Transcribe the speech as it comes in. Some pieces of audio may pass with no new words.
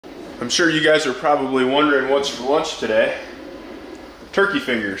I'm sure you guys are probably wondering what's for lunch today. Turkey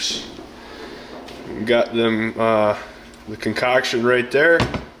fingers. We got them, the concoction right there.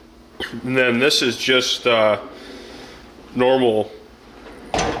 And then this is just normal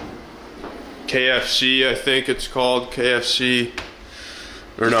KFC, I think it's called. KFC,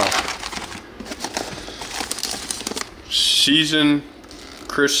 or no. Seasoned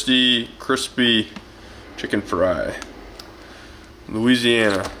crispy chicken fry.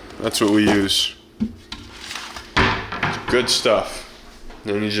 Louisiana, that's what we use. It's good stuff.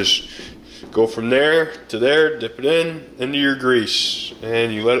 And you just go from there to there, dip it into your grease,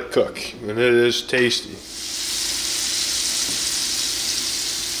 and you let it cook. And it is tasty.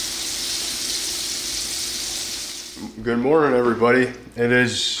 Good morning, everybody. It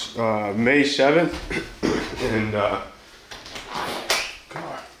is May 7th, and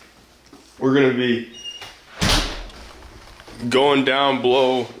we're gonna be going down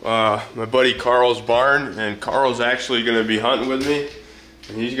below my buddy Carl's barn, and Carl's actually gonna be hunting with me,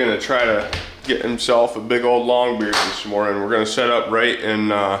 and he's gonna try to get himself a big old longbeard this morning. We're gonna set up right in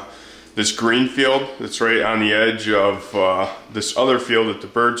this green field that's right on the edge of this other field that the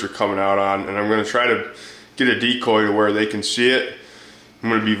birds are coming out on, and I'm gonna try to get a decoy to where they can see it. I'm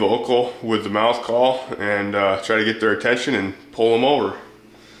gonna be vocal with the mouth call and try to get their attention and pull them over.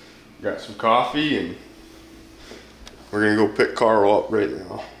 Got some coffee, and we're gonna go pick Carl up right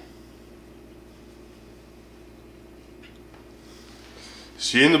now.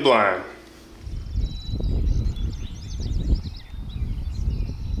 See you in the blind.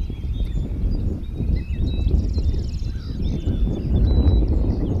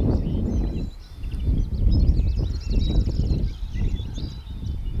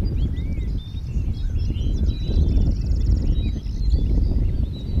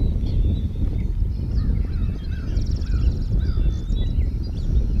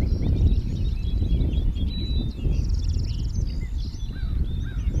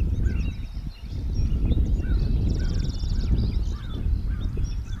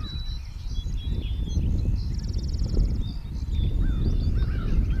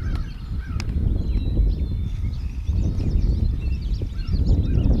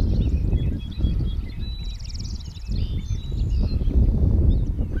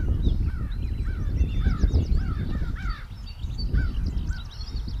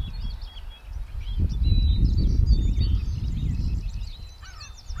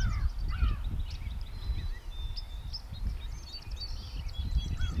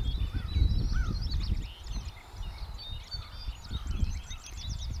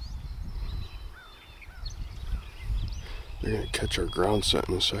 They're gonna catch our ground set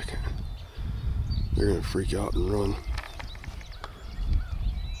in a second. They're gonna freak out and run.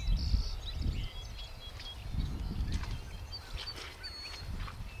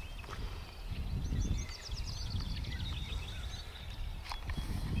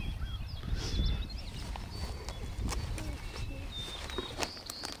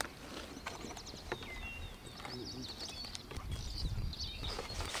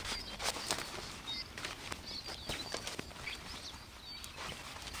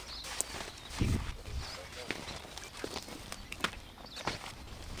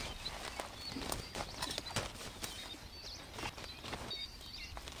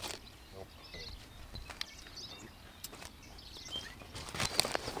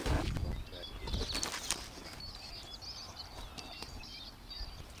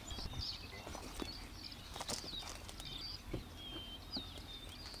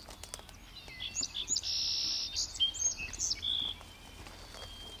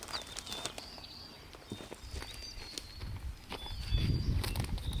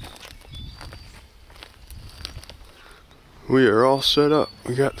 We are all set up.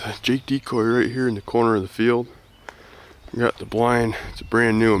 We got the Jake decoy right here in the corner of the field. We got the blind. It's a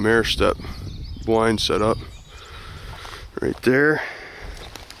brand new Ameristep blind set up right there.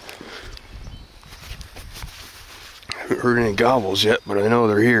 Haven't heard any gobbles yet, but I know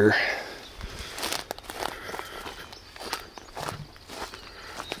they're here.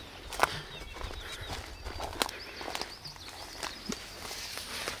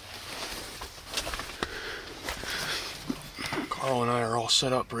 Carl and I are all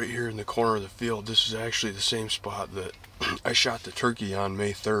set up right here in the corner of the field. This is actually the same spot that I shot the turkey on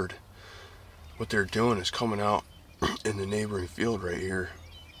May 3rd. What they're doing is coming out in the neighboring field right here.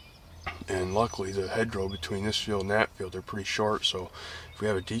 And luckily the hedgerow between this field and that field, they're pretty short, so if we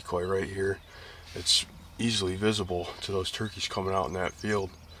have a decoy right here, it's easily visible to those turkeys coming out in that field.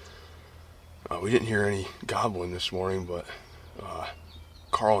 We didn't hear any gobbling this morning, but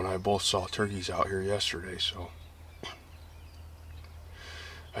Carl and I both saw turkeys out here yesterday, so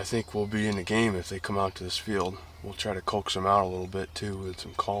I think we'll be in the game if they come out to this field. We'll try to coax them out a little bit too with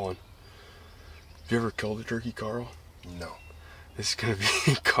some calling. Have you ever killed a turkey, Carl? No. This is gonna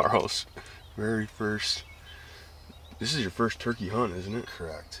be Carl's very first. This is your first turkey hunt, isn't it?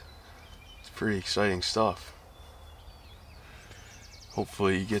 Correct. It's pretty exciting stuff.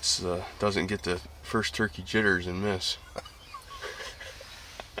 Hopefully he doesn't get the first turkey jitters and miss.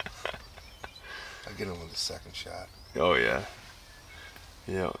 I'll get him with a second shot. Oh yeah.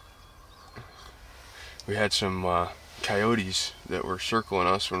 Yeah. We had some coyotes that were circling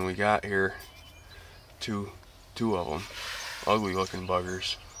us when we got here. Two of them. Ugly looking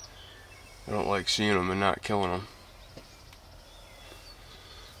buggers. I don't like seeing them and not killing them.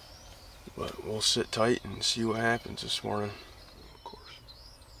 But we'll sit tight and see what happens this morning. Of course.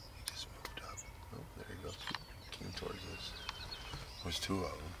 He just moved up. Oh, there he goes. Came towards us. There's two of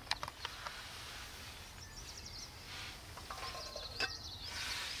them.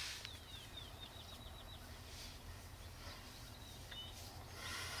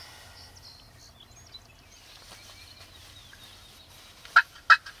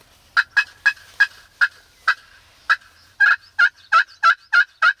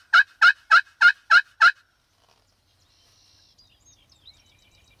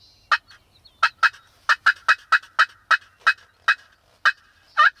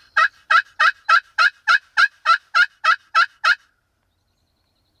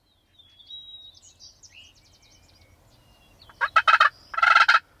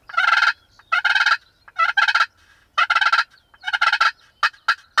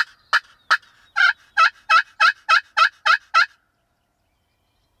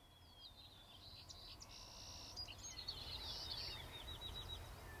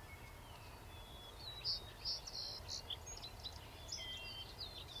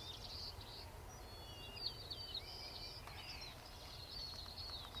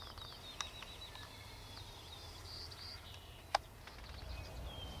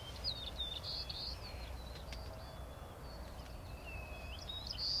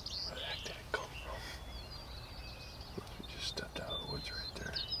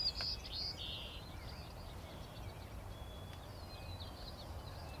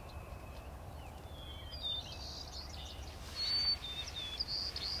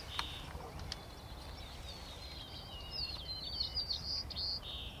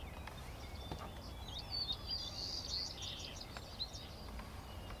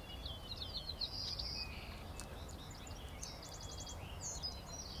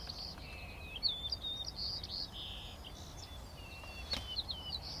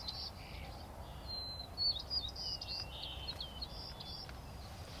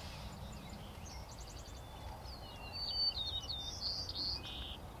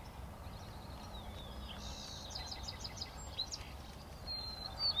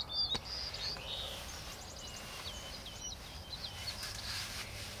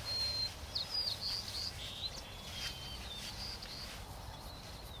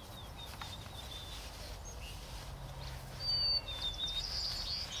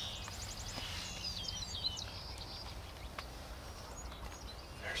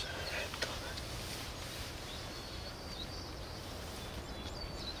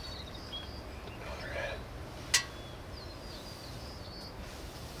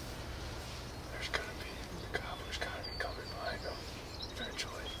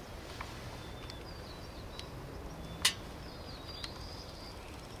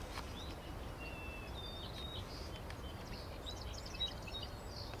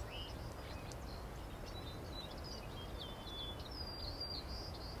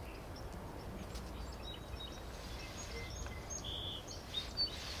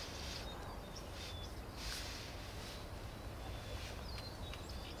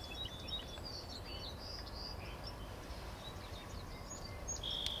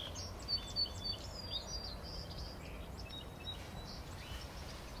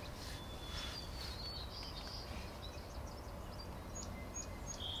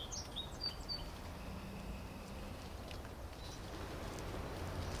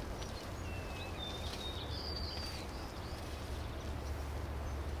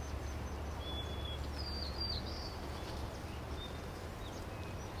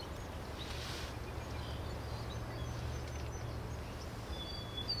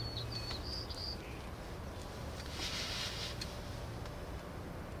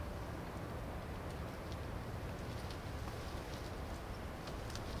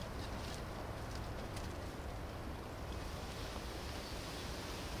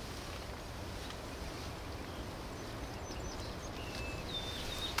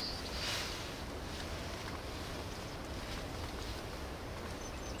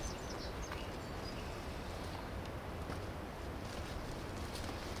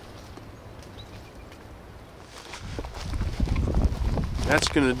 that's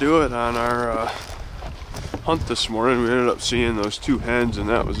gonna do it on our hunt this morning. We ended up seeing those 2 hens and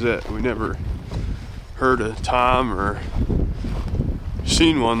that was it. We never heard a tom or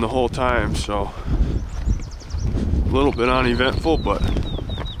seen one the whole time, so a little bit uneventful, but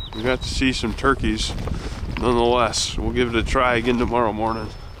we got to see some turkeys nonetheless. We'll give it a try again tomorrow morning.